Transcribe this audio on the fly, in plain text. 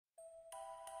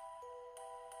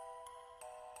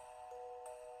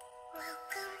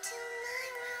Welcome to my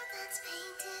world that's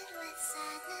painted with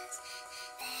sadness.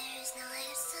 There is no light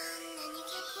of sun and you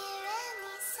can't hear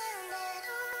any sound at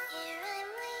all. Here I'm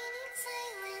waiting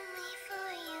silently for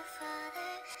you,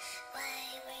 Father.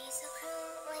 Why were you so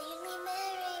cruel? Why did you leave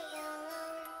Mary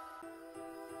alone?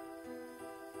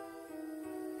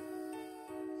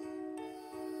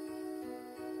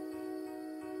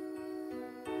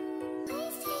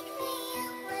 Please take me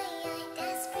away. I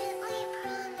desperately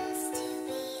promise to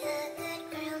be a good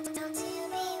girl. Don't to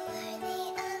be worthy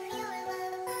of your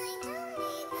love. I don't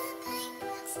need the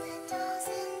paintbrush, the dolls,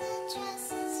 and the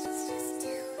dresses. Just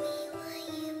tell me why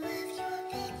you left your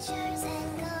pictures and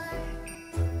gone.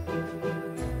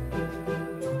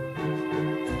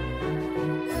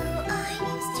 Who are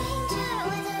you, stranger,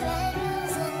 with a red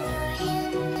rose in your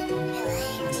hand? I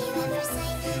liked you at first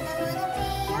sight. I wanna be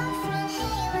your friend.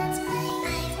 Hey, let's play.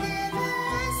 I've never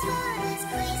asked for this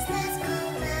place that's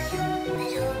called my home, but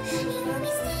hope you will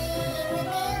be staying with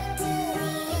me until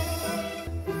the end.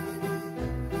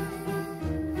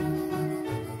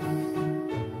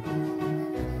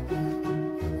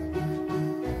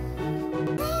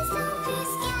 Please don't be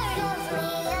scared of me.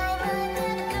 I'm a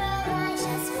good girl. I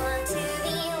just want to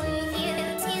be with you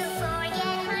to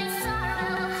forget my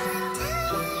sorrow. I'm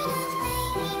tired of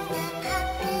thinking that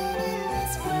happen in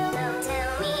this world. So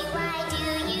tell me, why do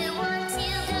you want to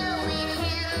go with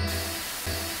him?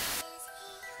 Is he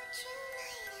your true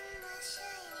knight in the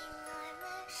shining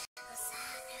armor? Will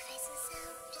sacrifice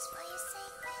himself just for your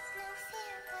sake with no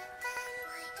fear? But then,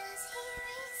 why does he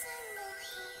resemble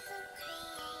he who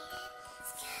created this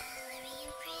gallery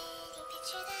and pretty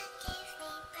picture that gave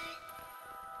me birth?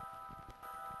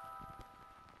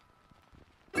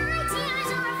 My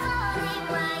tears are falling.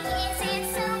 Why is it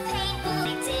so painful?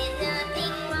 I did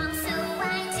nothing wrong, so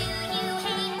why do you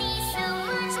hate me so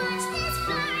much? Watch this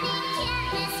burning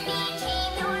canvas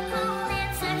became your cold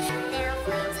answer. Now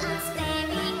flames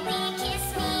unsparingly kiss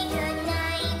me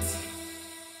goodnight.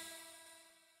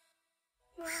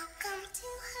 Welcome to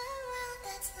her world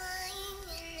that's lying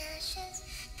in ashes.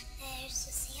 There's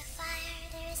a sea of fire,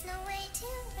 there is no way to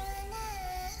run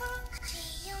at all.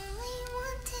 She only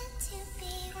wanted to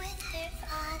be with her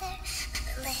father, but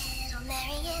little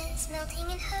Mary is melting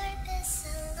in her bliss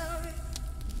alone.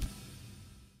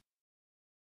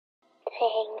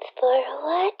 Thanks for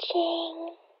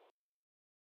watching.